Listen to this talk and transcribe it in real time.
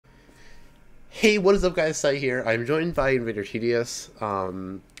Hey, what is up, guys? Scyye here. I'm joined by Invader Tedious.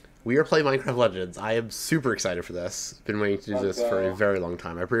 We are playing Minecraft Legends. I am super excited for this. Been waiting to do this for a very long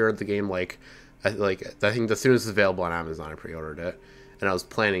time. I pre-ordered the game I think as soon as it's available on Amazon, I pre-ordered it, and I was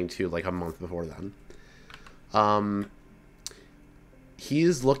planning to like a month before then.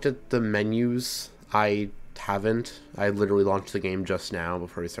 He's looked at the menus. I haven't. I literally launched the game just now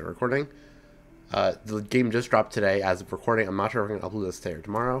before we start recording. The game just dropped today as of recording. I'm not sure if I'm going to upload this today or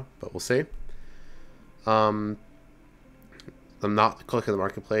tomorrow, but we'll see. I'm not clicking the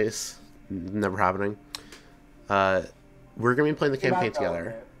marketplace. Never happening. We're going to be playing the campaign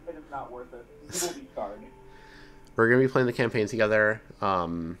together. It is not worth it. You will be scarred. We're going to be playing the campaign together.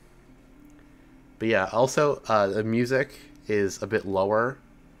 But yeah, also, the music is a bit lower.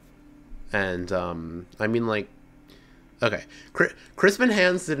 And, I mean, like, okay. Crispin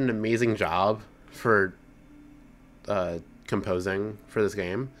Hands did an amazing job for, composing for this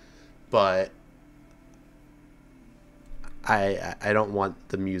game. But I don't want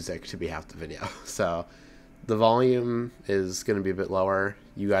the music to be half the video. So the volume is going to be a bit lower.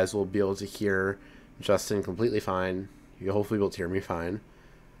 You guys will be able to hear Justin completely fine. You'll hopefully be able to hear me fine.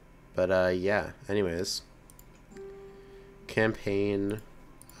 But yeah, anyways. Campaign,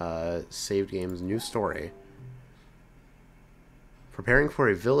 saved games, new story. Preparing for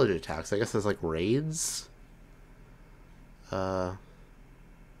a village attack. So I guess there's like raids. Wait a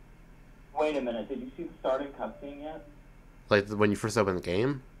minute, did you see the starting cutscene yet? Like when you first open the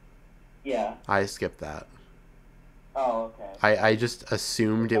game? Yeah. I skipped that. Oh, okay. I just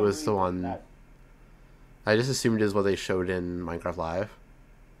assumed it was the one. I just assumed it is what they showed in Minecraft Live.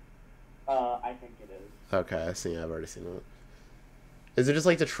 I think it is. Okay, I see. I've already seen it. Is it just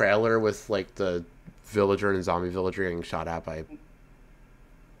like the trailer with like the villager and zombie villager getting shot at by?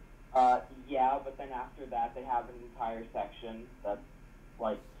 Yeah, but then after that they have an entire section that's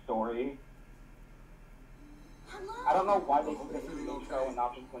like story. I don't know why they put it in the intro and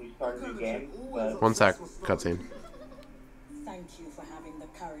not just when you start a new game, but... One sec, cutscene. Thank you for having the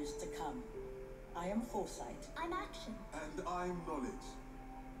courage to come. I am Foresight. I'm Action. And I'm Knowledge.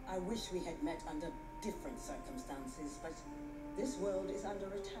 I wish we had met under different circumstances, but this world is under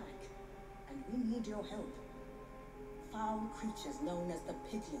attack, and we need your help. Foul creatures known as the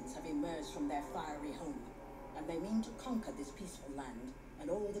Piglins have emerged from their fiery home, and they mean to conquer this peaceful land and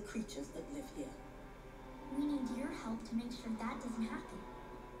all the creatures that live here. We need your help to make sure that doesn't happen.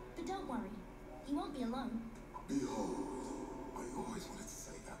 But don't worry, you won't be alone. Behold, I always wanted to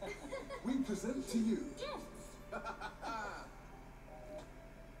say that. We present to you Gifts!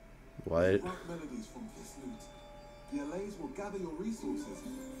 What? write melodies from this loot. The allays will gather your resources,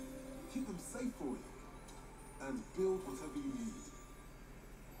 keep them safe for you, and build whatever you need.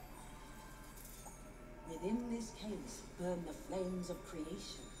 Within this case burn the flames of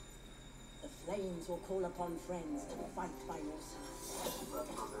creation. The flames will call upon friends to fight by your side.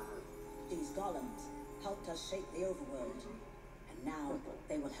 These golems helped us shape the overworld, and now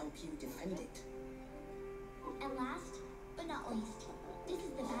they will help you defend it. And last, but not least, this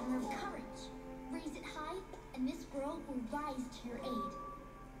is the banner of courage. Raise it high, and this world will rise to your aid.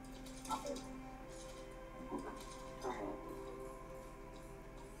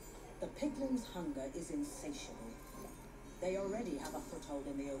 The piglins' hunger is insatiable. They already have a foothold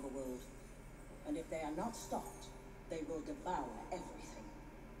in the overworld. And if they are not stopped, they will devour everything.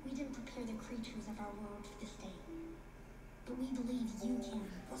 We didn't prepare the creatures of our world for this day. But we believe you can.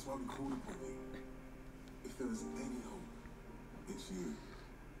 That's why we called upon you. If there is any hope, it's you.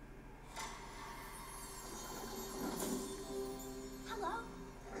 Hello?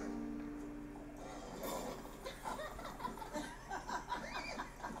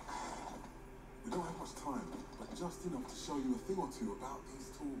 We don't have much time, but just enough to show you a thing or two about these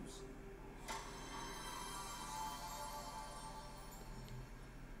tools.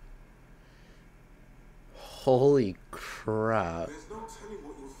 Holy crap! There's no telling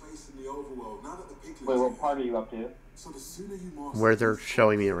what you'll face in the overworld now that the piglins... Wait, what part are you up to? So the sooner you master... Where they're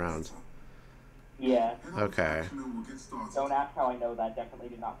showing me around. Yeah. Okay. We'll get started. Don't ask how I know that. Definitely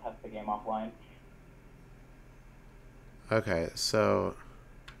did not test the game offline. Okay, so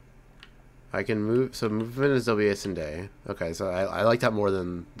I can move. So movement is WS in day. Okay, so I like that more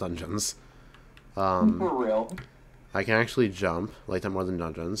than dungeons. For real. I can actually jump. I like that more than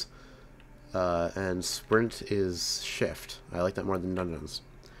dungeons. And sprint is shift. I like that more than dungeons.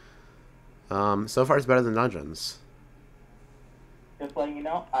 So far it's better than dungeons. Just letting you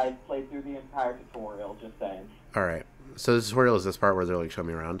know, I played through the entire tutorial, just saying. Alright. So the tutorial is this part where they're like showing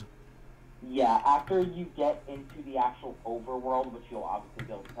me around? Yeah, after you get into the actual overworld, which you'll obviously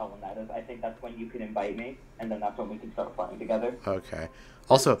be able to tell when that is, I think that's when you can invite me, and then that's when we can start playing together. Okay.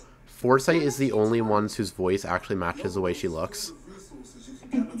 Also, Foresight is the only ones whose voice actually matches the way she looks.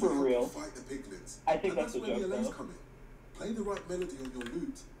 For real. Fight the piglins. I think And that's a where the joke, LAs though. come in. Play the right melody on your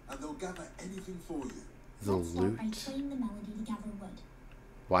lute, and they'll gather anything for you. The Let's start by loot. playing the melody to gather wood.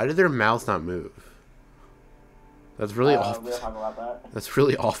 Why do their mouths not move? That's really off. We don't talk about that. That's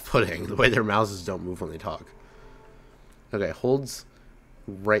really off-putting. The way their mouths don't move when they talk. Okay, holds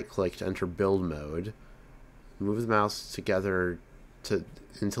right-click to enter build mode. Move the mouse together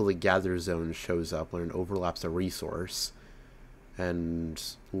until the gather zone shows up when it overlaps a resource, and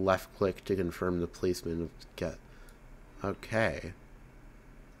left-click to confirm the placement of get. Okay.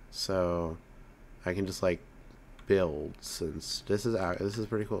 So I can just like build, since this is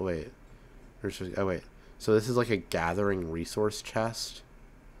pretty cool. Wait. Oh wait. So this is like a gathering resource chest.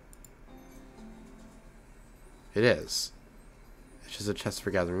 It is. It's just a chest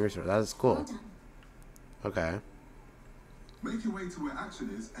for gathering resources. That is Well cool. done. Okay. Make your way to where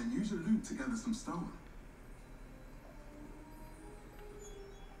action is and use your lute to gather some stone.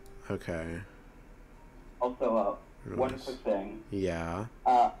 Okay. Also, one Nice. quick thing. Yeah.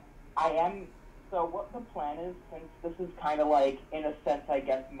 So what the plan is, since this is kind of like, in a sense, I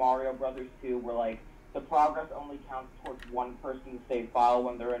guess, Mario Brothers 2, where, like, the progress only counts towards one person's save file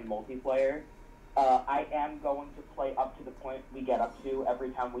when they're in multiplayer, I am going to play up to the point we get up to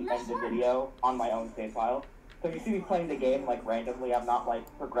every time we end the video on my own save file. So if you see me playing the game, like, randomly, I'm not, like,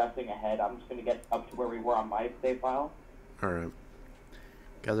 progressing ahead. I'm just going to get up to where we were on my save file. Alright.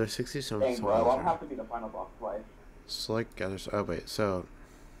 Gather 60 stones. Dang, bro, I'll have to be the final boss twice. Select gather. Oh wait. So.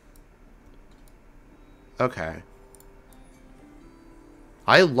 Okay.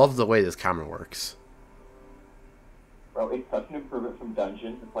 I love the way this camera works. Bro, it's such an improvement from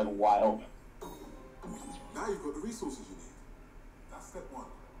Dungeons. It's, like, wild. Now you've got the resources you need. That's step one.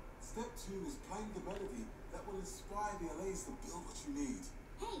 Step two is playing the melody that will inspire the LAs to build what you need.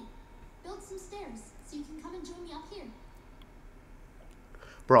 Hey, build some stairs so you can come and join me up here.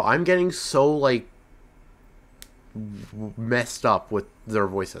 Bro, I'm getting so, like, messed up with their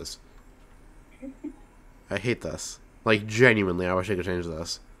voices. I hate this. Like, genuinely, I wish I could change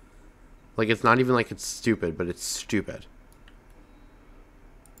this. Like, it's not even like it's stupid, but it's stupid.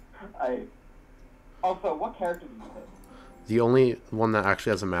 Also, what character do you pick? The only one that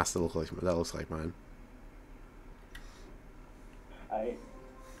actually has a mask that looks like mine. So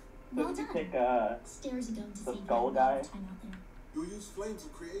Well did you done. pick, Stairs are going to the save you skull a lot guy? of time out there. You'll use flames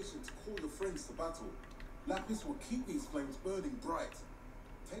of creation to call your friends to battle. Lapis will keep these flames burning bright.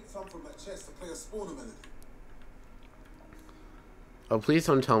 Take some from that chest to play a spawner melody. Oh, please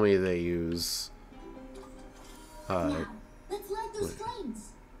don't tell me they use... Now, let's light those wait. flames.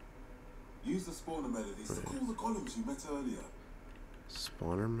 Use the spawner melodies to call the golems you met earlier.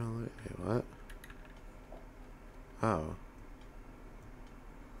 Spawner melody? Wait, what? Oh.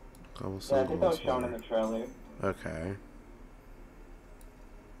 Yeah, I Cobblestone, think that was shown in spawner. the trailer. Okay.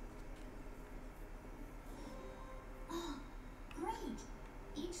 Great.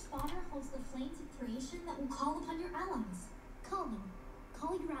 Each spotter holds the flames of creation that will call upon your allies. Call them.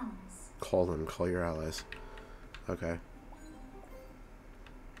 Call your allies. Call them. Call your allies. Okay.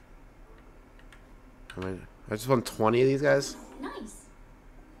 I just want 20 of these guys? Nice.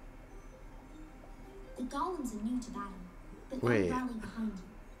 The golems are new to battle, but Wait. they'll rally behind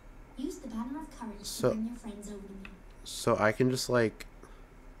you. Use the banner of courage So- to bring your friends over to me. So I can just like...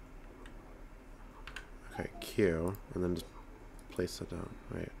 Okay, Q, and then just place it down.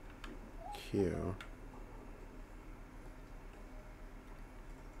 Wait. Q.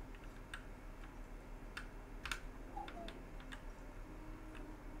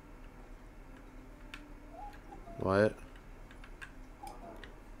 What?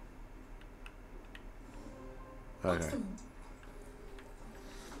 Okay. Excellent.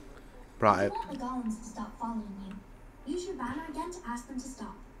 Bro, If I, you want the golems to stop following you, use your banner again to ask them to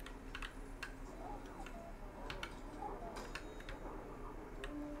stop.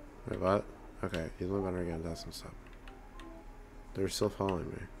 wait, what? Okay, use my banner again, that's some stuff. They're still following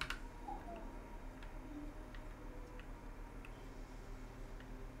me.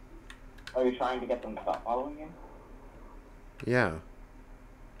 Are you trying to get them to stop following you? Yeah.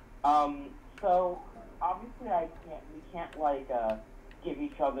 So, obviously we can't, like, give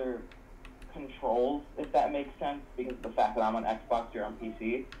each other controls, if that makes sense, because of the fact that I'm on Xbox, you're on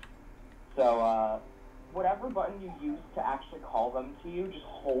PC. So, whatever button you use to actually call them to you, just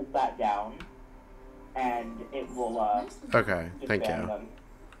hold that down, and it will, Okay, thank disband you. them.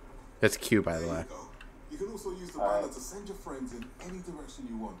 It's Q, by the There way. you go. You can also use the Alright. banner to send your friends in any direction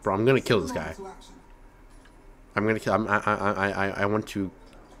you want. Bro, I'm gonna kill Send this them guy. into action. I'm gonna kill.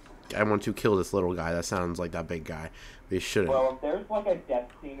 I want to kill this little guy. That sounds like that big guy. We shouldn't. Well, if there's like a death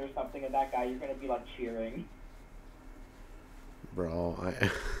scene or something of that guy, you're gonna be like cheering. Bro,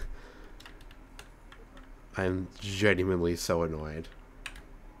 I'm genuinely so annoyed.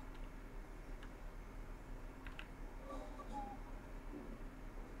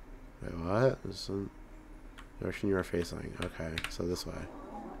 Wait, what? There's some direction you are facing. Okay, so this way.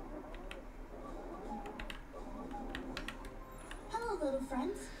 Hello, little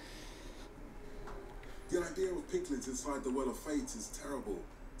friends. The idea of piglins inside the Well of Fate is terrible.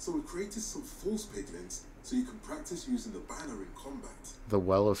 So we created some false piglins so you can practice using the banner in combat. The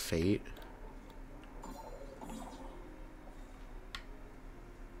Well of Fate?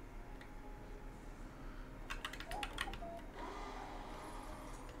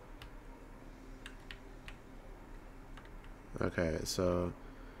 Okay, so...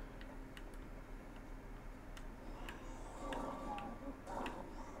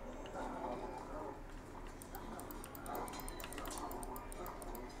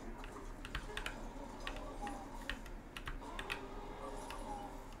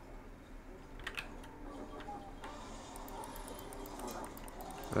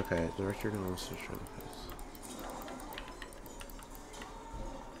 Okay, direct your guns to try to face.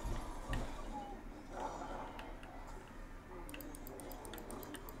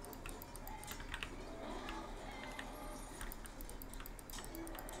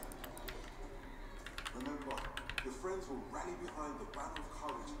 Remember, your friends will rally behind the banner of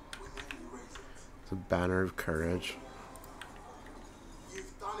courage whenever you raise it. The Banner of Courage.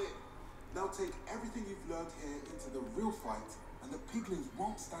 You've done it! Now take everything you've learned here into the real fight, and the piglins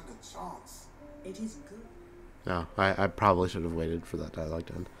won't stand a chance. It is good. No, I probably should have waited for that dialogue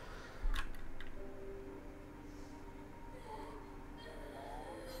to end.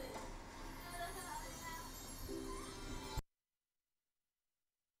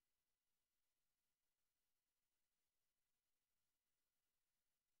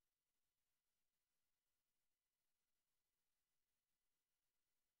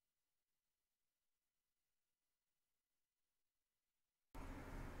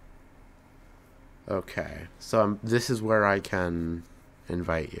 Okay, so this is where I can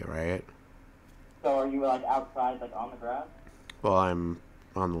invite you, right? So are you like outside, like on the grass? Well, I'm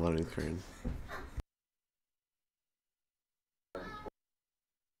on the loading screen.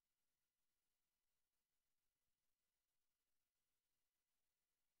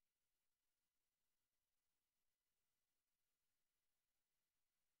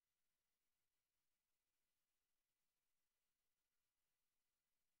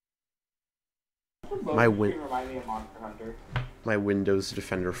 My remind me of Monster Hunter. My Windows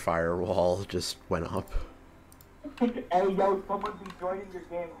Defender firewall just went up. Hey yo, someone be joining your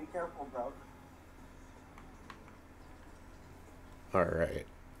game. Be careful, bro. All right.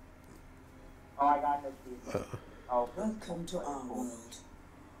 Oh, I got this. Oh, Welcome to our cool. world.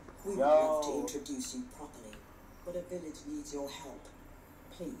 We would Yo. love to introduce you properly, but a village needs your help.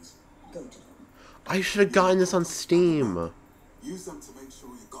 Please, go to them. I should have gotten this on Steam. Use them to make sure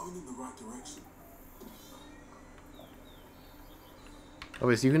you're going in the right direction. Oh,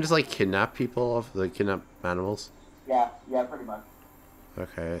 wait, so you can just like kidnap people off the kidnap animals? yeah, pretty much.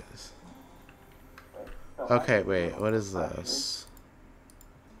 Okay. Wait, so Okay, wait, what is this?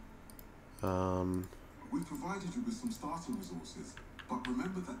 We provided you with some starting resources, but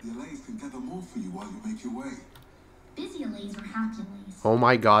remember that the allays can gather more for you while you make your way. Busy allays or happy allays? Oh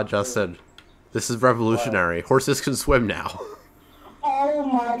my god, Justin. This is revolutionary. Horses can swim now. Oh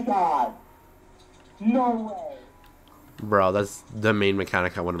my god! No way! Bro, that's the main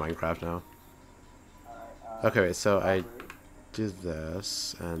mechanic I want in Minecraft now. Alright, Okay, wait, so I do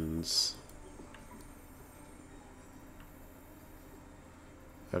this, and...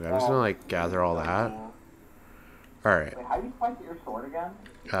 Okay, I'm just gonna, like, gather all that. Alright, Wait, how do you swipe at your sword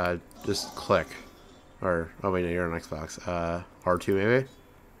again? just click. Or, oh wait, no, you're on Xbox. R2 maybe?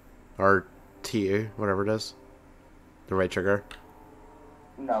 RT, whatever it is. The right trigger.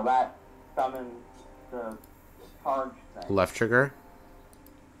 No, that summons the charge thing. Left trigger.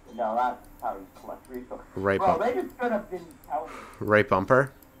 No, that's how you collect resources. Right Bro, bump. they just should have been telling me. Right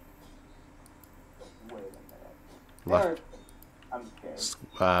bumper. Wait a minute. Left. There's- I'm scared.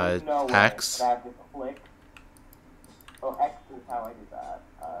 There's no way X. that I have to click. Oh, X is how I did that.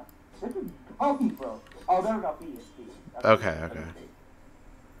 This is dumb, bro. Oh, there we go. B is B. That's Okay, B. okay.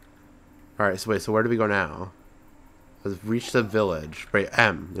 Alright, so wait, so where do we go now? Let's reach the village. Wait,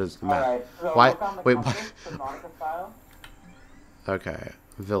 M. There's the map. Alright, so Why? look on the Wait, compass, Subnautica style. Okay,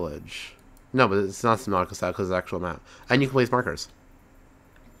 village. No, but it's not Subnautica style because it's actual map. And you can place markers.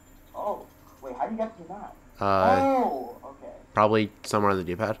 Oh, wait, how do you get to that? Uh, Oh, okay. Probably somewhere on the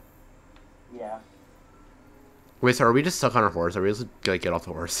D-pad. Yeah. Wait, so are we just stuck on our horse? Are we just like get off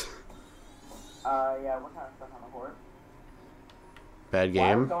the horse? Yeah, we're kind of stuck on a horse. Bad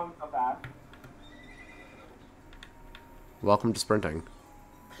Why are we game. going so fast? Welcome to sprinting.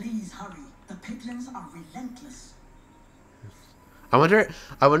 Please hurry. The piglins are relentless. I wonder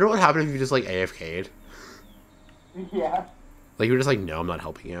what happened if you just like AFK'd. Yeah. Like you were just like, no, I'm not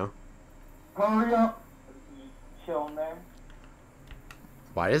helping you. Hurry up. Chilling there.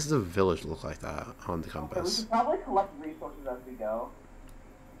 Why does the village look like that on the Okay, we compass? should probably collect resources as we go.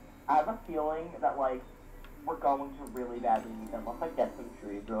 I have a feeling that, like, we're going to really badly need them. Let's, like, get some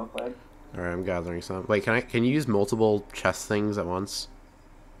trees real quick. Alright, I'm gathering some. Wait, can you use multiple chest things at once?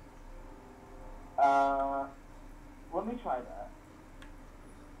 Let me try that.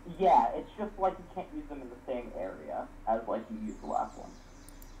 Yeah, it's just, like, you can't use them in the same area as, like, you used the last one.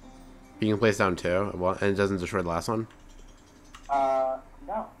 You can place down two, and it doesn't destroy the last one?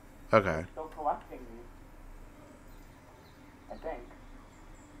 No. Okay. Still collecting these. I think.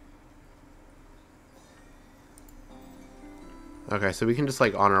 Okay, so we can just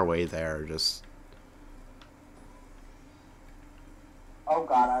like on our way there, just... Oh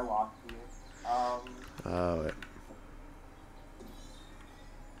god, I lost you. Oh, wait.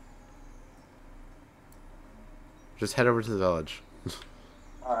 Just head over to the village.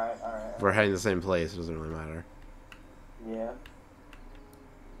 Alright. We're heading to the same place, it doesn't really matter. Yeah.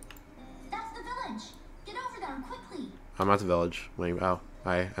 That's the village. Get over there quickly. I'm at the village. Wait, oh,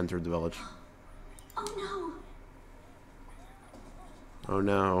 I entered the village. Oh no. Oh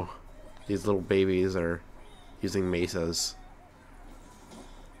no. These little babies are using mesas.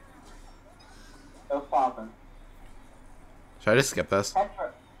 No problem. Should I just skip this?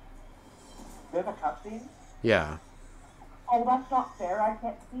 Petra. There's a cutscene? Yeah. Oh, that's not fair. I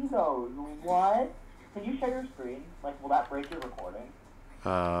can't see those. What? Can you share your screen? Like, will that break your recording?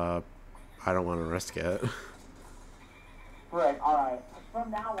 I don't want to risk it. Right, alright.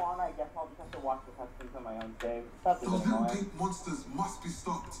 From now on, I guess I'll just have to watch the cutscenes on my own save. That's a Those bit little annoying. pink monsters must be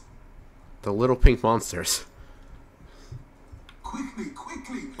stopped. The little pink monsters. Quickly!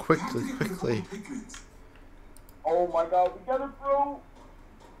 Quickly, We have to get rid of all quickly. the piglins. Oh my god, we got it, bro!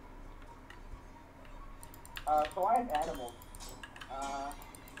 So I have animals.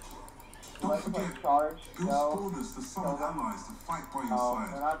 Don't Let's forget, like charge. build No. spawners to summon No. allies to fight by your No, they're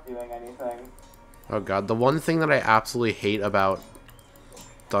side. not doing anything. Oh god, the one thing that I absolutely hate about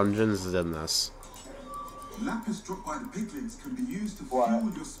dungeons is in this. Lapis dropped by the piglins can be used to What?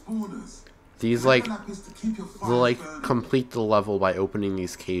 fuel your spawners. These Collect like, the lapis to keep your they'll fire like burning. complete the level by opening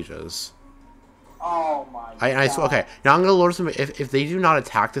these cages. Oh my I god. swear, okay, now I'm gonna lure some, if they do not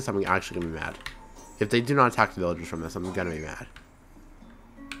attack this, I'm actually gonna be mad. If they do not attack the villagers from this, I'm gonna be mad.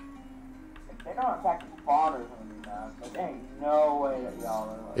 If they don't attack the spawners, I'm gonna be mad. Like, there ain't no way that y'all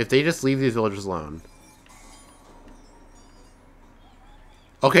are like... If they just leave these villagers alone.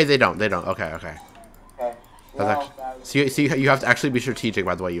 Okay, they don't, okay. Okay. That's Well, actually, that was- so you have to actually be strategic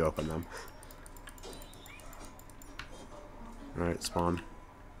by the way you open them. Alright, spawn.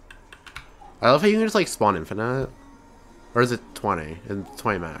 I love how you can just like spawn infinite. Or is it 20? It's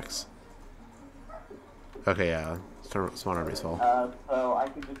 20 max. Okay, yeah. Spawn army's full. So I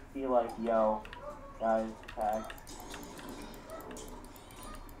could just be like, yo, guys, attack.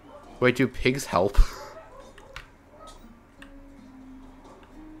 Wait, do pigs help?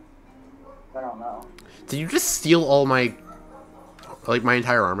 I don't know. Did you just steal all my... like, my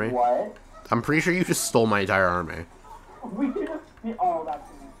entire army? What? I'm pretty sure you just stole my entire army. We could just be... Oh, that's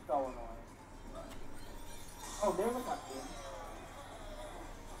gonna be so annoying. Oh, there's a cutscene.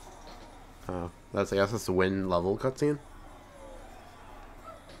 Oh, I guess that's the win level cutscene.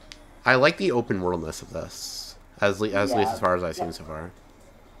 I like the open worldness of this, at least as far as I've seen so far.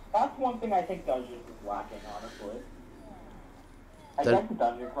 That's one thing I think Dungeons is lacking, honestly. I Dun- guess the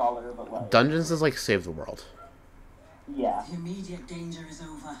dungeon crawler, but like... Dungeons is like save the world. Yeah. The immediate danger is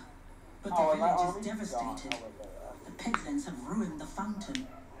over. But Oh, the and my village army's is devastated. gone. Oh, wait, The piglins have ruined the fountain.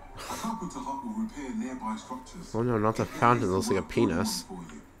 A carpenter hut will repair nearby structures. Oh no, not the fountain, it looks like a penis. For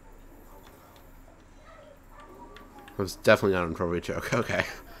you. It was definitely not an appropriate joke, okay.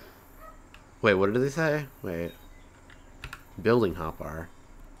 Wait, what did they say? Wait. Building hotbar.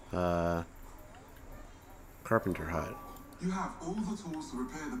 Carpenter hut. You have all the tools to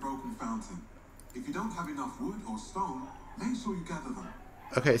repair the broken fountain. If you don't have enough wood or stone, make sure you gather them.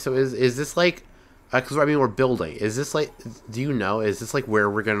 Okay, so is this like... Because, I mean, we're building. Is this like... Do you know? Is this like where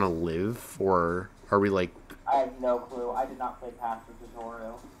we're gonna live? Or are we like... I have no clue. I did not play past the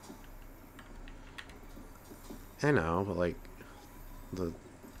tutorial. I know, but like... The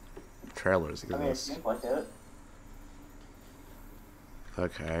trailers I mean, it exist. seems like it.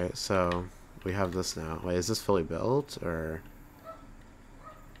 Okay, so... we have this now. Wait, is this fully built or?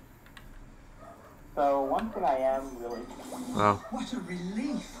 So one thing I am really. Oh. What a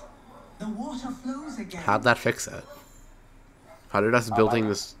relief! The water flows again. How'd that fix it? How did us building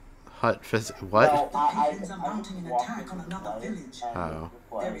this hut what? No, The piglins are mounting an attack on another village. Oh.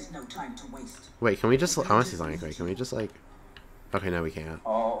 There is no time to waste. Wait, can we just? I want to see something. Wait, can we just like? Okay, no, we can't.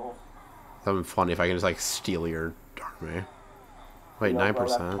 Oh. That'd be funny if I can just like steal your army. Wait,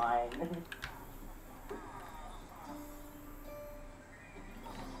 9%.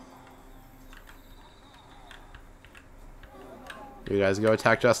 You guys go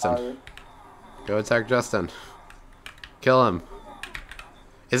attack Justin. Go attack Justin. Kill him.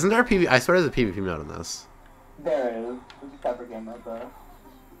 Isn't there a PvP? I swear there's a PvP mode in this. There is. It's a separate game mode though.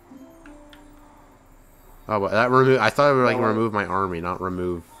 Oh, but that remove. I thought it would like remove my army, not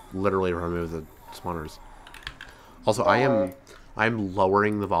literally remove the spawners. Also, I'm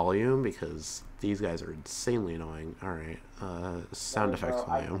lowering the volume because these guys are insanely annoying. All right, sound effects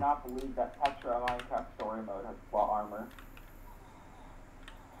I volume. cannot believe that Petra Minecraft story mode has plot armor.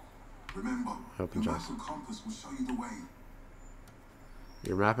 Remember, Open your chest. map and compass will show you the way.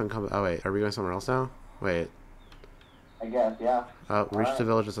 Your map and compass. Oh wait, are we going somewhere else now? Wait. I guess, yeah. Oh, reach Alright. the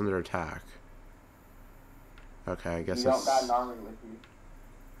village is under attack. Okay, I guess You don't it's. got an army with you.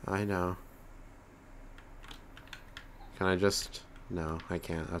 I know. Can I just? No, I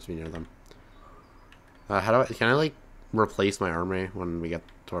can't. I have to be near them. How do I? Can I like replace my army when we get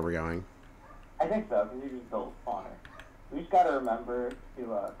to where we're going? I think so, because you just built a spawner. We just gotta remember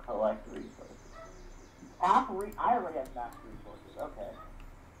to collect resources. I already have max resources. Okay.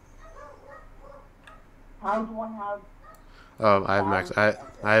 How do one have? Oh, I have max. I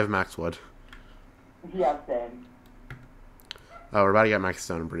have max wood. Yeah, same. Oh, we're about to get max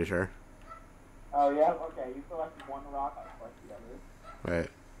stone. I'm pretty sure. Oh yeah. Okay. You select one rock. I select the other. Wait,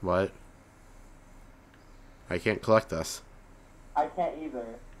 what? I can't collect this. I can't either.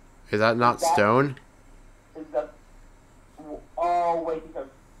 Is that not stone? Is that? Oh wait, because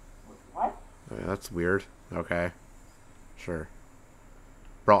what? Okay, that's weird. Okay, sure.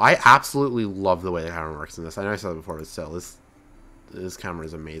 Bro, I absolutely love the way the camera works in this. I know I said it before, but still, this camera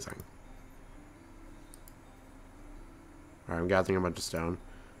is amazing. Alright, I'm gathering a bunch of stone.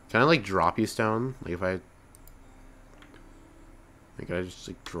 Can I, like, drop you stone? Like, if I... Like, can I just,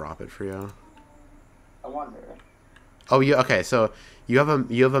 like, drop it for you? I wonder. Oh, yeah, okay, so you have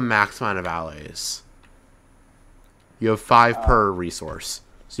a max amount of allies. You have 5 per resource.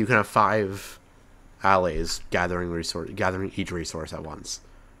 So you can have 5 allies gathering each resource at once.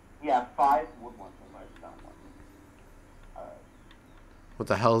 Yeah, 5 wood ones and my stone ones. Alright. What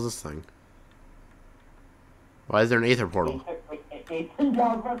the hell is this thing? Why is there an Aether portal? Wait. Wait.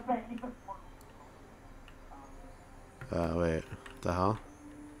 What the hell?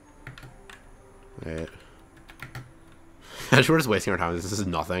 Wait. We're just wasting our time. This is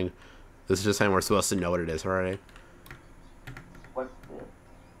nothing. This is just saying we're supposed to know what it is already. What's this?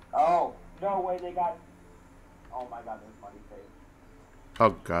 Oh, no way, they got... Oh my god, there's muddy pigs.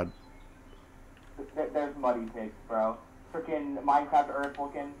 Oh god. There's muddy pigs, bro. Freaking Minecraft Earth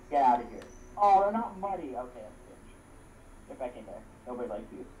looking. Get out of here. Oh, they're not muddy. Okay, I'm good. Get back in there. Nobody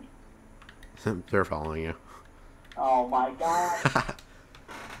likes you. They're following you. Oh my god.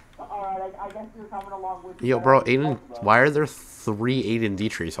 Alright, I guess you're coming along with me. Yo, bro, Aiden, why are there 3 Aiden D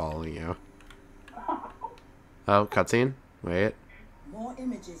trees following you? Oh, cutscene? Wait. More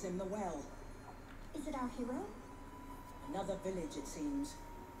images in the well. Is it our hero? Another village, it seems.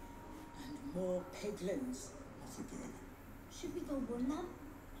 And more piglins. Not again. Should we go warn them?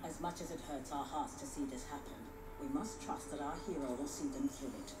 As much as it hurts our hearts to see this happen, we must trust that our hero will see them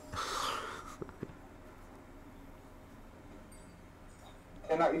through it.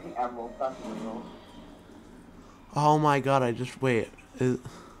 They're not using emeralds, that's illegal. Oh my god, I just... Wait.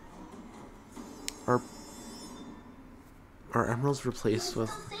 Are emeralds replaced with...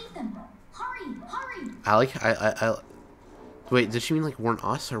 Go save them! Hurry! Hurry! I wait, did she mean like warn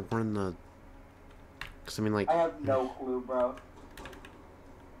us or warn the... Because I mean like... I have no clue, bro.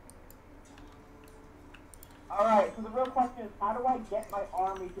 Alright, so the real question is, how do I get my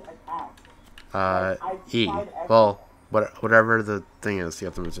army to attack? E. Well, whatever the thing is, you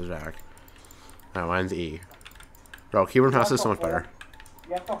have to move to attack. No, mine's E. Bro, keyboard mouse is so much better.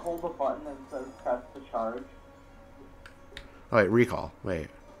 You have to hold the button that says press to charge. Oh wait, recall. Wait.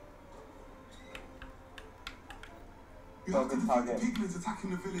 You have to Focus defeat the target. piglins attacking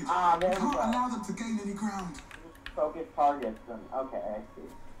the village. Ah, there you we can't go. allow them to gain any ground. Just focus targets and okay, I see.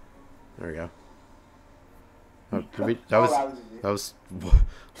 There we go. Oh, did we, that was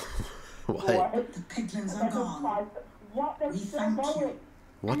what? The piglins are gone. What? They're We still thank going. you.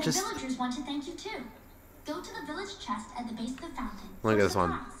 What and just... the villagers want to thank you too. Go to the village chest at the base of the fountain. Look at for this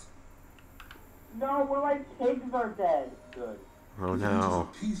one. supplies. No, one of my pigs are dead. Good. Oh The villagers no. are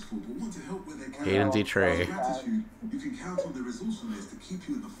peaceful, but want to help where they can. Hayden's No, tray. With gratitude, you can count on their resourcefulness to keep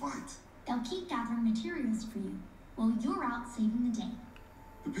you in the fight. They'll keep gathering materials for you while you're out saving the day.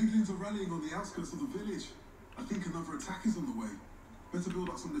 The piglins are rallying on the outskirts of the village. I think another attack is on the way. Better build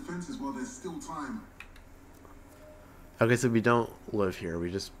up some defenses while there's still time. Okay, so we don't live here.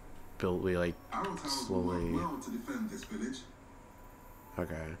 We just build. We like Arrow towers will slowly. work well to defend this village.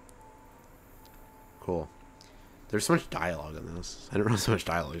 Okay. Cool. There's so much dialogue in this. I didn't realize how much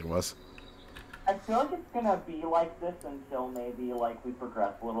dialogue there was. I feel like it's gonna be like this until maybe like we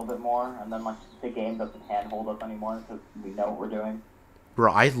progress a little bit more, and then like the game doesn't handhold us anymore because we know what we're doing.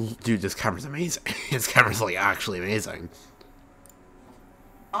 Bro, dude, this camera's amazing. This camera's like actually amazing.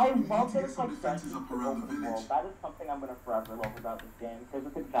 I need love to that get it's some like defenses Dungeons up around the open village. world. That is something I'm gonna forever love about this game because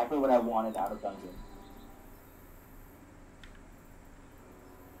it's exactly what I wanted out of Dungeons.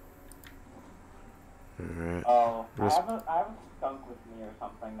 Alright. Oh, I Yes. have a skunk with me or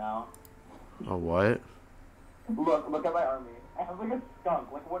something now. Oh, what? Look at my army. I have like a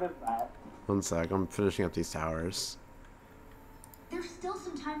skunk. Like what is that? One sec. I'm finishing up these towers. There's still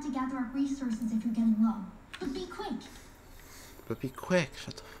some time to gather up resources if you're getting low. But be quick. But be quick.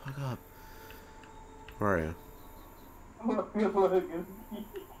 Shut the fuck up. Where are you? Look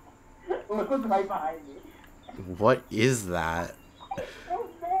what's right behind me. What is that? Oh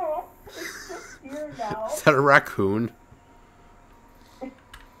no! It's just here now. Is that a raccoon? Bro,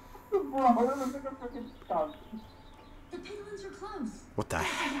 it looks like a freaking skunk. The piglins are close. What the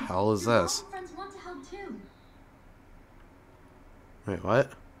hell is Your this? local friends want to help too. Wait,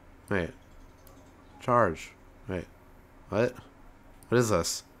 what? Wait. Charge. Wait. What? What is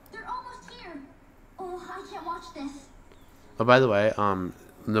this? They're almost here. Oh, I can't watch this. Oh, by the way,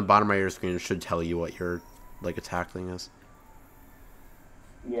 the bottom right of your screen should tell you what your, like, attack thing is.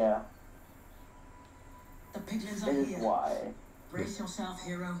 Yeah, The piglins it are is here. why. Brace yourself,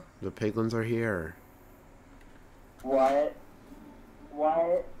 hero. The piglins are here. What?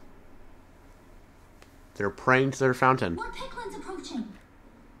 What? They're praying to their fountain. More piglins approaching.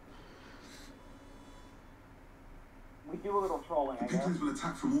 We do a little trolling, The I guess. piglins will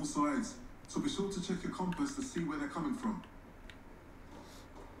attack from all sides, so be sure to check your compass to see where they're coming from.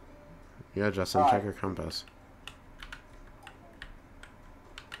 Yeah, Justin, Alright. check your compass.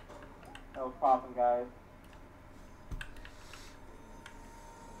 That was popping, guys.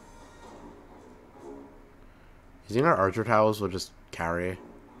 You think our archer towels will just carry?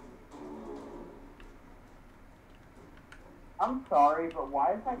 I'm sorry, but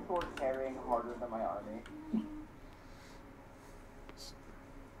why is my sword carrying harder than my army?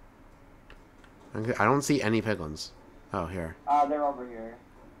 Okay, I don't see any piglins. Oh, here. They're over here.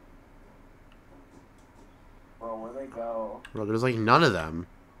 Bro, where'd they go? Bro, there's like none of them.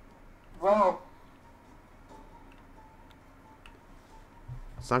 Bro!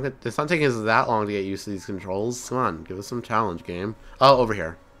 It's not taking us that long to get used to these controls. Come on, give us some challenge, game. Oh, over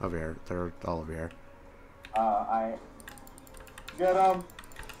here. Over here. They're all over here. Get 'em!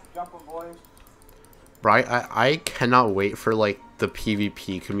 Jump 'em, boys. Bro, I cannot wait for, like, the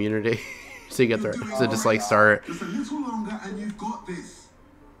PvP community to get there. To just, like, start... Just a little longer and you've got this.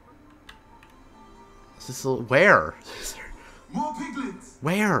 Where? More piglins!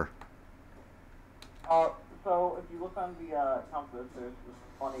 Where? So if you look on the compass, there's this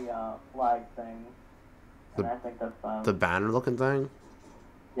funny flag thing. And I think that's The banner looking thing?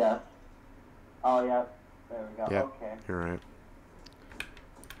 Yes. Oh yeah. There we go. Yep. Okay. You're right.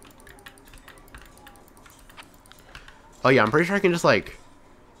 Oh yeah, I'm pretty sure I can just like...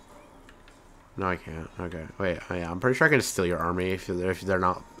 No, I can't. Okay. Wait, oh, yeah, I'm pretty sure I can just steal your army if they're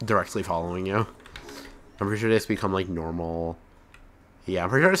not directly following you. I'm pretty sure they just become like normal. Yeah, I'm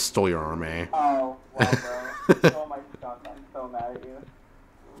pretty sure I just stole your army. Oh, well, bro. Oh my skunk. I'm so mad at you.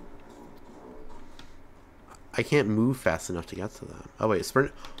 I can't move fast enough to get to them. Oh wait,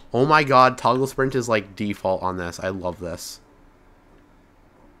 sprint. Oh my god, toggle sprint is like default on this. I love this.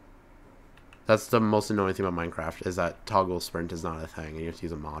 That's the most annoying thing about Minecraft, is that toggle sprint is not a thing, and you have to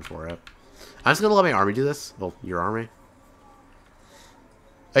use a mod for it. I'm just gonna let my army do this. Well, your army.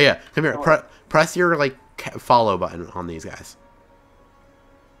 Oh yeah, come here. Press your like follow button on these guys.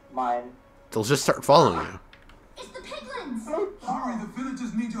 Mine. They'll just start following you. It's the piglins. Hurry, the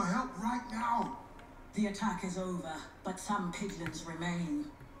villagers need your help right now. The attack is over, but some piglins remain.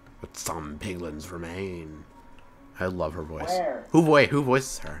 But some piglins remain. I love her voice. Where? Who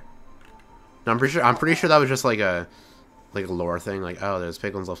voices her? No, I'm pretty sure that was just like a lore thing. Like, oh, there's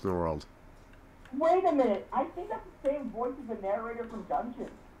piglins left in the world. Wait a minute. I think that's the same voice as the narrator from Dungeons.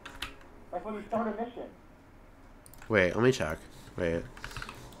 Like when you start a mission. Wait, let me check. Wait.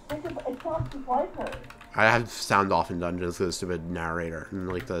 Think of, it sounds just like her. I have sound off in Dungeons because the stupid narrator and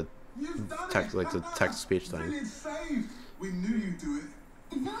like the text, like the text speech thing. Village saved. We knew you'd do it.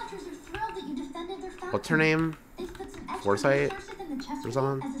 The villagers are thrilled that you defended their fountain. What's her name? They've put some extra Foresight? resources in the chest Or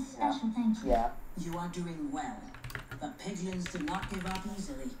something? as a special thank you. Yeah. You are doing well. The piglins did not give up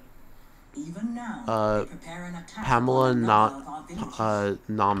easily. Even now, they prepare an attack Pamela on another of our villages.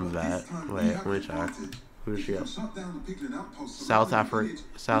 Namvet. Wait, let me check. Who is she? South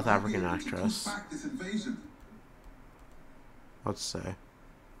African actress. Let's see.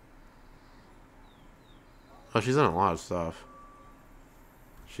 Oh, she's in a lot of stuff.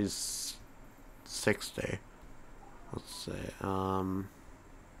 She's 60. Let's see.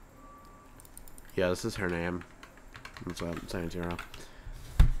 Yeah, this is her name. That's what I'm saying to her.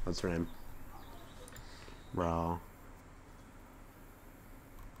 That's her name. Bro.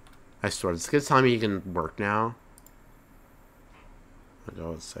 I swear, this kid's telling me he can work now. Like,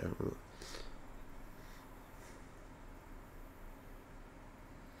 let's say.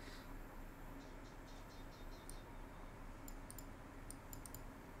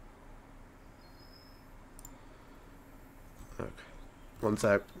 Okay. One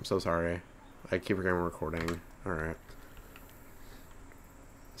sec. I'm so sorry. I keep forgetting we're recording. Alright.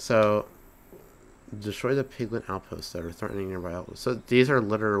 So, destroy the piglin outposts that are threatening nearby outposts. So these are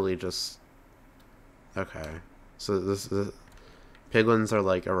literally just... Okay. So the piglins are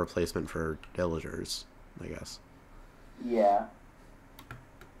like a replacement for villagers, I guess. Yeah.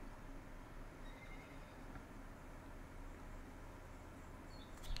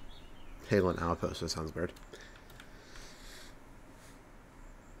 Piglin outpost, that sounds weird.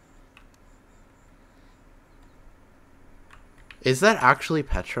 Is that actually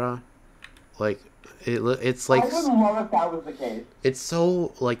Petra? Like, it's like... I would love if that was the case. It's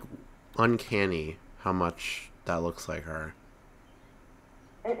so, like, uncanny how much that looks like her.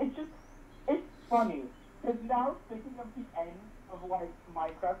 It's just, it's funny. Because now, thinking of the end of, like,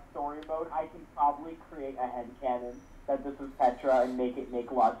 Minecraft story mode, I can probably create a headcanon that this is Petra and make it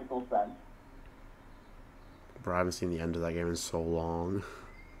make logical sense. Bro, I haven't seen the end of that game in so long.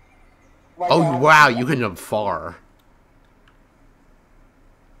 Like, Oh, wow, you can jump far.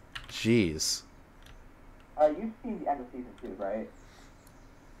 Jeez. You've seen the end of season 2, right?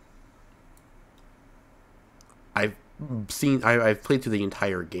 I've played through the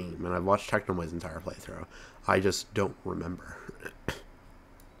entire game, and I've watched Technoboy's entire playthrough. I just don't remember. Do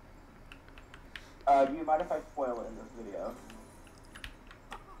you mind if I spoil it in this video?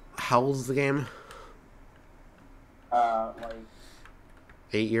 How old's the game? Like...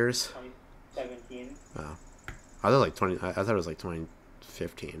 8 years? 2017. Oh. I thought like 20. I thought it was like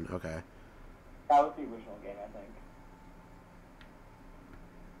 2015. Okay. That was the original game, I think.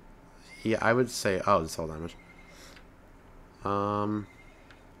 Yeah, I would say. Oh, it's all damage.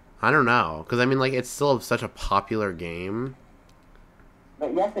 I don't know, because I mean, like, it's still such a popular game.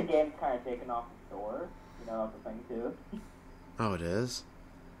 But yes, the game's kind of taken off the store. You know, that's the thing too. Oh, it is?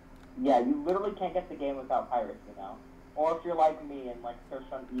 Yeah, you literally can't get the game without piracy now. Or if you're like me and like search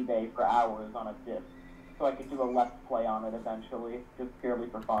on eBay for hours on a disc, so I could do a let's play on it eventually, just purely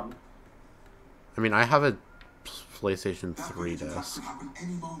for fun. I mean, I have a PlayStation 3 That disc. could happen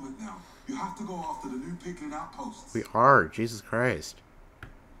any moment now. You have to go after the new piglin outposts. We are. Jesus Christ.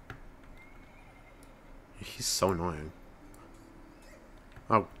 He's so annoying.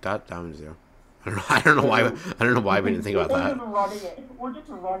 Oh, that damages you. I don't know why. I don't know why we didn't think about that. We're just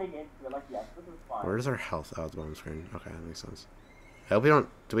running into it. Like, yes, this is fine. Where's our health? Oh, it's on the screen. Okay, that makes sense. I hope we don't.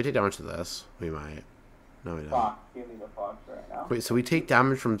 Do we take damage to this? We might. No, we don't. Fox, give me the fox right now. Wait, so we take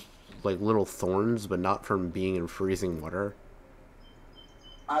damage from like little thorns, but not from being in freezing water?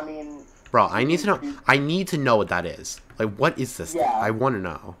 I mean, bro, I need to know. I need to know what that is. Like, what is this thing? I want to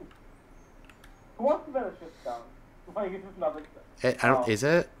know. most of it is just stone. Like, it's just nothing. I don't. Is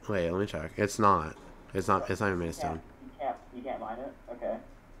it? Wait, let me check. It's not. It's not. It's not even made of stone. You can't mine it. Okay.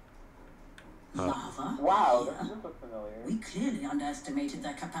 Lava? Wow, this looks familiar. We clearly underestimated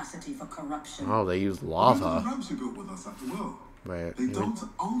their capacity for corruption. Oh, they use Remember the lava. ramps you built with us at the well? Wait. They don't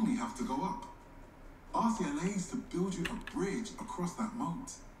only have to go up. Ask the LAs to build you a bridge across that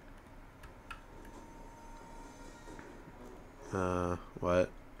moat. What?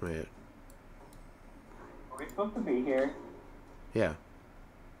 Wait. Are we supposed to be here? Yeah.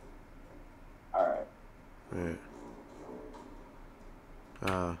 Alright. Wait.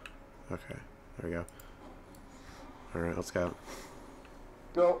 Okay. There we go. Alright, let's go.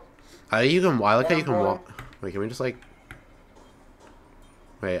 Go. You can. I like how you can walk. Wait, can we just like?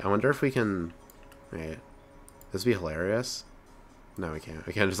 Wait, I wonder if we can. Wait. This would be hilarious. No, we can't.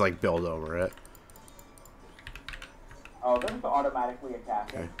 We can't just, like, build over it. Oh, they're just automatically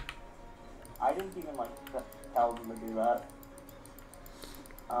attacking. Okay. I didn't even, like, tell them to do that.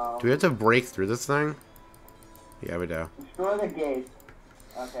 Do we have to break through this thing? Yeah, we do. Destroy the gate.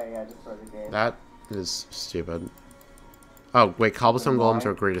 Okay, yeah, destroy the gate. That is stupid. Oh, wait, cobblestone golems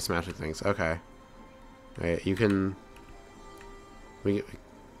are great at smashing things. Okay. Wait, you can... Okay,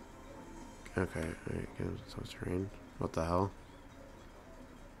 wait, some terrain. What the hell?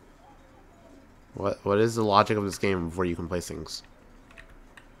 What is the logic of this game before you can place things?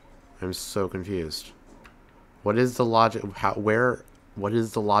 I'm so confused. What is the logic? What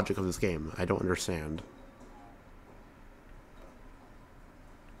is the logic of this game? I don't understand.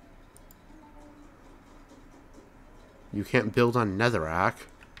 You can't build on netherrack.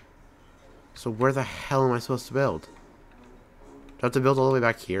 So where the hell am I supposed to build? Do I have to build all the way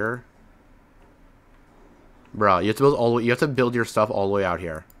back here? Bro, you have to build you have to build your stuff all the way out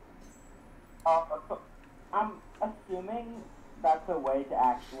here. So I'm assuming that's a way to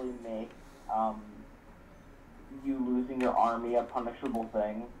actually make you losing your army a punishable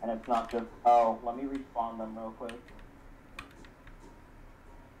thing, and it's not just, oh, let me respawn them real quick.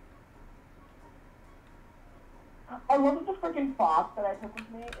 I love that the freaking fox that I took with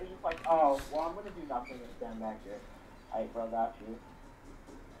me is just like, oh, well, I'm gonna do nothing and stand back here. Alright, bro, got you.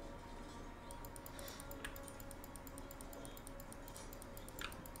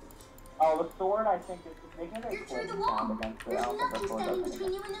 Oh, the sword, I think, is making a You're through the clicking wall. sound against it. There's I don't think the nothing sword standing does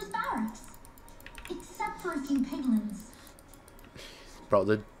between anything. you and those barracks. Except for a few piglins.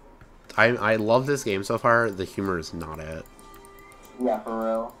 Bro, I love this game so far. The humor is not it. Yeah, for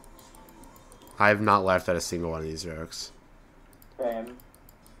real. I have not laughed at a single one of these jokes. Same.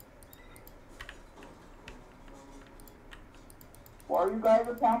 Why are you guys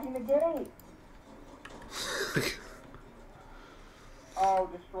attacking the gate? Oh,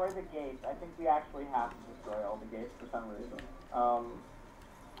 destroy the gates. I think we actually have to destroy all the gates for some reason.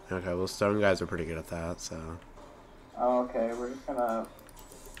 Okay, well, stone guys are pretty good at that, so... Okay, we're just gonna...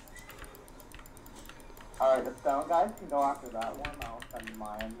 Alright, the stone guys can go after that one. I'll send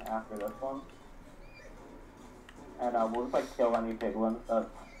mine after this one. And we'll just, like, kill any piglins that...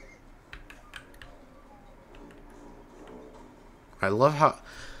 I love how...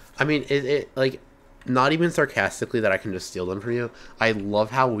 I mean, like, not even sarcastically that I can just steal them from you. I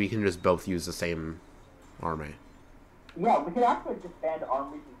love how we can just both use the same army. Yeah, we can actually disband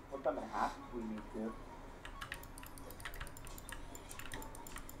armies and split them in half if we need to.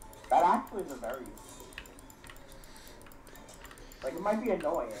 That actually is a very... Like, it might be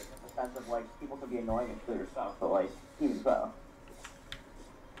annoying in the sense of, like, people could be annoying and steal your stuff, but, like, even so.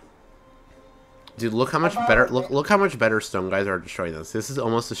 Dude, look how much better... Look how much better stone guys are destroying this. This is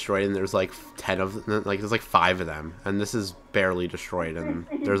almost destroyed, and there's, like, 10 of them. Like, there's, like, 5 of them. And this is barely destroyed, and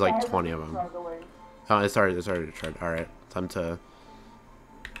there's, like, 20 of them. Oh, it's already destroyed. Alright, time to...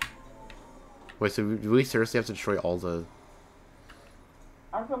 Wait, so do we seriously have to destroy all the...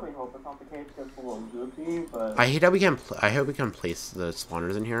 I really hope it's not the case because it's a little goofy, but... I hate how we can... I hope we can place the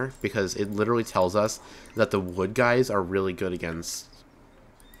spawners in here, because it literally tells us that the wood guys are really good against,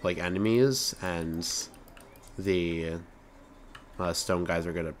 like, enemies, and the stone guys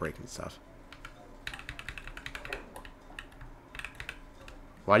are good at breaking stuff.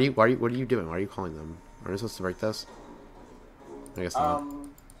 What are you doing? Why are you calling them? Are we supposed to break this? I guess not.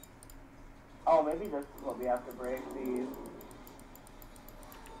 Oh, maybe this is what we have to break, these.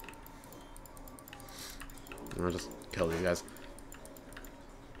 I'll just kill these guys.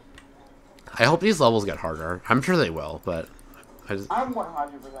 I hope these levels get harder. I'm sure they will, but I'm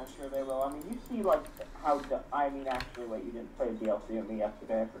 100% sure they will. I mean, you see, like, how... actually, wait, you didn't play DLC with me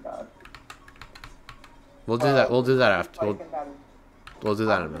yesterday, I forgot. We'll do that. We'll do that after. We'll do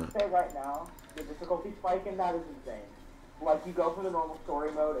that in a I'm minute. gonna say right now, the difficulty spike in that is insane. Like, you go for the normal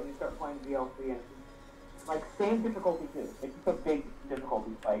story mode and you start playing DLC and it's just, like, same difficulty too. It's just a big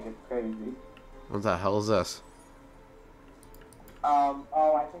difficulty spike. It's crazy. What the hell is this? Oh,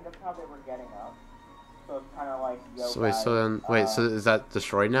 I think that's how they were getting up. So it's kind of like, yo, So wait, guys, so then, so is that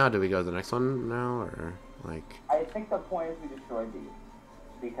destroyed now? Do we go to the next one now, or like? I think the point is we destroyed these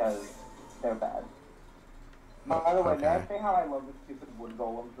because they're bad. By the way, may I say how I love the stupid wood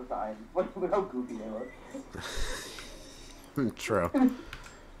golems design? Look how goofy they look. True.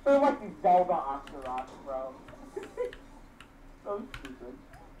 They're like these Zelda Octoroks, bro. So stupid.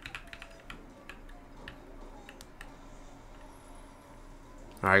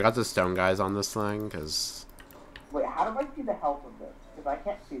 Alright, I got the stone guys on this thing, because... Wait, how do I see the health of this? Because I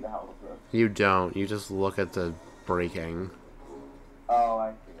can't see the health of this. You don't. You just look at the breaking. Oh,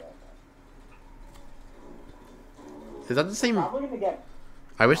 I see that. Is that the same? Probably gonna get.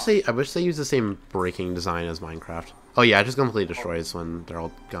 I wish they use the same breaking design as Minecraft. Oh yeah, it just completely destroys when they're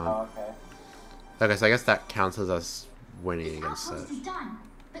all gone. Oh, okay. Okay, so I guess that counts as us winning This against it. outpost is done,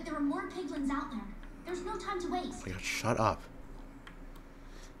 but there are more piglins out there. There's no time to waste. Oh my god, shut up.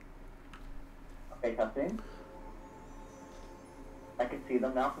 Okay, cutscene. I can see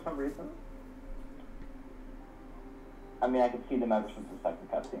them now for some reason. I mean, I can see them ever since the second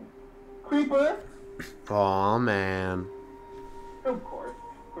cutscene. Creeper! Aw, man. Of course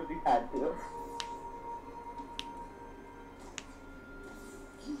he had to.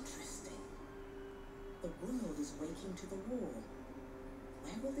 Interesting. The world is waking to the war.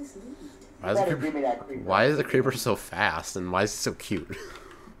 Where will this lead? Why is the creeper so fast, and why is he so cute?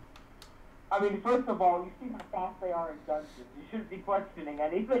 I mean, first of all, you see how fast they are in dungeons. You shouldn't be questioning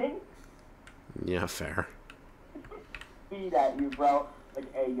anything. Yeah, fair. Speed at you, bro.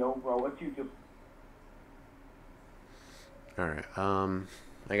 Like, hey, yo, bro, what you do? Alright,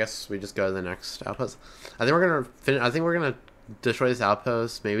 I guess we just go to the next outpost. I think we're gonna destroy this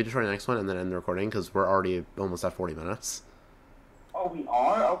outpost, maybe destroy the next one, and then end the recording, because we're already almost at 40 minutes. Oh, we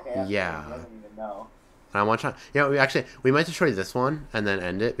are? Okay. Yeah. I didn't even know. And I want to try, we might destroy this one, and then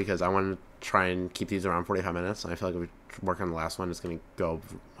end it, because I want to try and keep these around 45 minutes, and I feel like if we work on the last one, it's gonna go,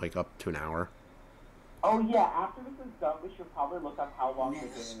 like, up to an hour. Oh, yeah, after this is done, we should probably look up how long we're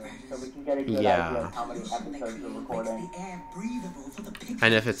doing this, so we can get a good idea of how many episodes we're recording.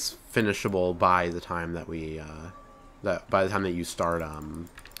 And if it's finishable by the time that we, by the time that you start,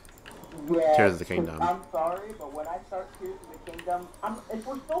 Yeah, Tears of the Kingdom. I'm sorry, but when I start Tears of the Kingdom, if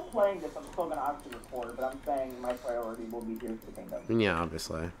we're still playing this, I'm still going to obviously record, but I'm saying my priority will be Tears of the Kingdom. Yeah,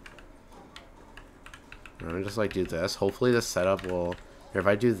 obviously. I'm gonna just, like, do this. Hopefully this setup will... Or if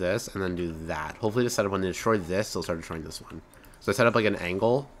I do this and then do that, hopefully the setup, when they destroy this, they'll start destroying this one. So I set up, like, an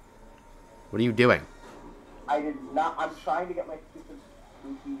angle. What are you doing? I did not... I'm trying to get my stupid...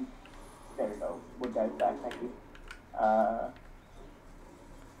 Spooky... There we go. Wood guy's back, thank you.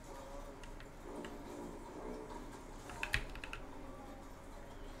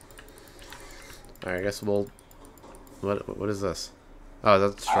 Alright, I guess we'll... What is this? Oh, is that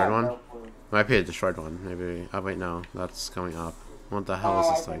the destroyed one? No clue. Might be a destroyed one. Maybe... Oh, wait, no. That's going up. What the hell is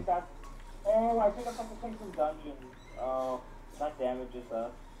this thing? I think that's like a thing from dungeons. Oh, that damages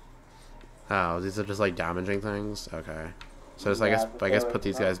us. Oh, these are just, like, damaging things? Okay. So just, Yeah, I guess put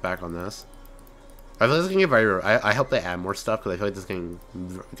these guys back on this. I feel like this is gonna get very... I hope they add more stuff, because I feel like this is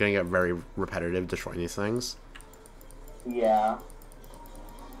gonna get very repetitive, destroying these things. Yeah.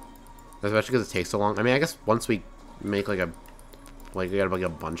 Especially because it takes so long. I mean, I guess once we make, like, we got, like, a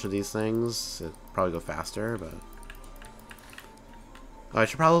bunch of these things, it'd probably go faster, but... Oh, I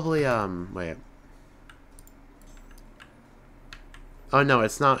should probably, wait. Oh, no,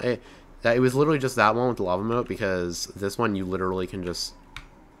 it's not... It was literally just that one with the lava moat, because this one you literally can just,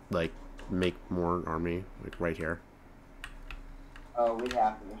 like, make more army, like, right here. Oh, we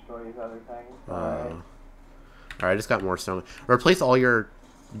have to destroy these other things. Alright. Alright, I just got more stone. Replace all your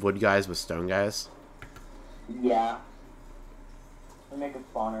wood guys with stone guys. Yeah. Let me make a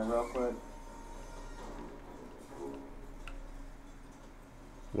spawner real quick.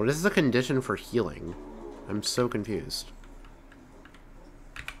 What is the condition for healing? I'm so confused.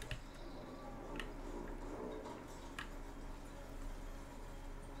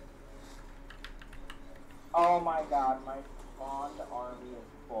 Oh my god, my spawned army is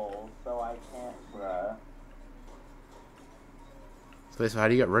full, so I can't, bruh. So how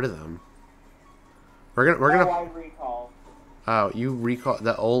do you get rid of them? We're Oh, gonna. I recall. Oh, you recall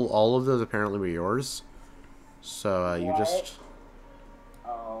that all of those apparently were yours. So you What? just.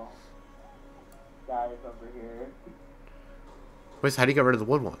 Oh. Guys over here. Wait, so how do you get rid of the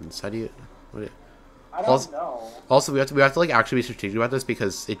wood ones? How do you? I don't know. Also, we have to like actually be strategic about this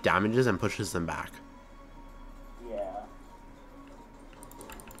because it damages and pushes them back. Yeah.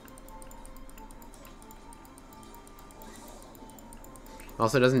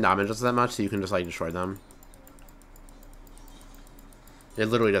 Also, it doesn't damage us that much, so you can just like destroy them. It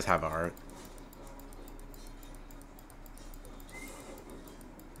literally does have art.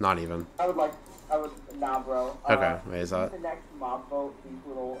 Not even. Nah, bro. Okay, wait, is that? The next mob vote, these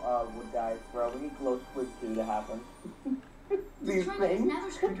little wood guys, bro. We need glow squid 2 to happen. These Destroying these things.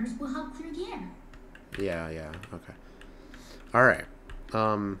 nether scripters will help clear the air. Yeah, okay. Alright.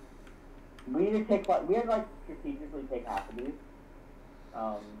 We need to take, we have to, like, strategically take half of these.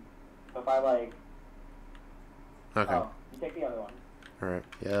 So if I, like... Okay. Oh, you take the other one. Alright,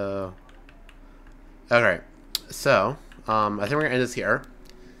 yeah. Okay, so, I think we're gonna end this here.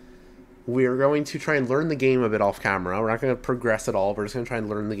 we're going to try and learn the game a bit off camera. We're not going to progress at all. We're just going to try and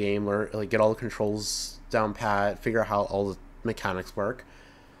learn the game, get all the controls down pat, figure out how all the mechanics work.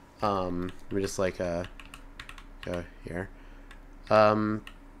 Let me just go here. Wow,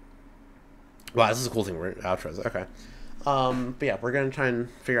 this is a cool thing. We're outros. Okay. But yeah, we're gonna try and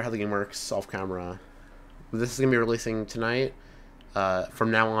figure out how the game works off camera. This is gonna be releasing tonight. From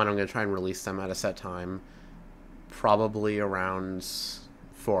now on, I'm gonna try and release them at a set time, probably around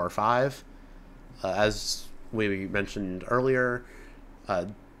 4 or 5. As we mentioned earlier,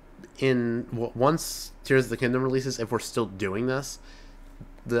 once Tears of the Kingdom releases, if we're still doing this,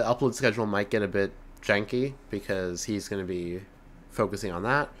 the upload schedule might get a bit janky because he's going to be focusing on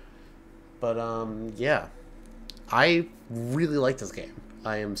that. But yeah, I really like this game.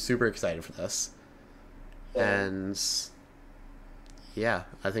 I am super excited for this. And yeah,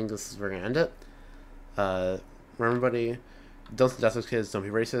 I think this is where we're going to end it. Remember, everybody, don't death with kids, don't be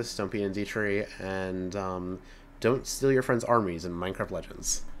racist, don't be in D-Tree, and don't steal your friends' armies in Minecraft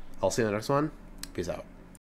Legends. I'll see you in the next one. Peace out.